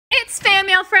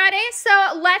Mail Friday,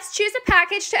 so let's choose a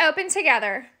package to open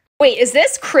together. Wait, is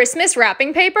this Christmas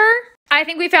wrapping paper? I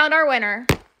think we found our winner.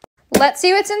 Let's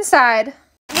see what's inside.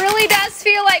 Really does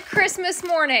feel like Christmas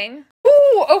morning.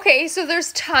 Ooh, okay, so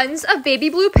there's tons of baby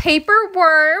blue paper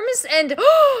worms and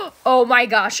oh my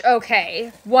gosh,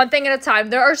 okay. One thing at a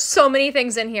time. There are so many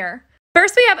things in here.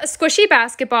 First, we have a squishy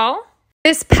basketball,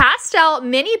 this pastel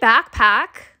mini backpack,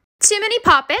 2 mini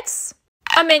Pop-Its,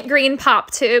 a mint green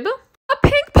pop tube, a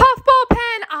pink puffball pen.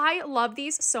 I love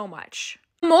these so much.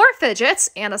 More fidgets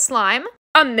and a slime,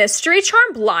 a mystery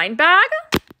charm blind bag.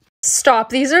 Stop,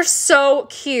 these are so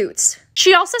cute.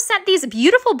 She also sent these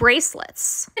beautiful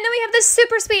bracelets. And then we have this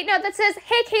super sweet note that says,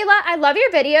 "Hey Kayla, I love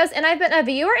your videos and I've been a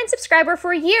viewer and subscriber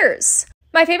for years.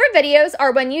 My favorite videos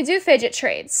are when you do fidget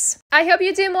trades. I hope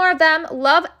you do more of them.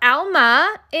 Love,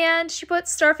 Alma." And she put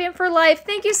Starfam for life.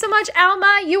 Thank you so much,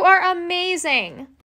 Alma. You are amazing.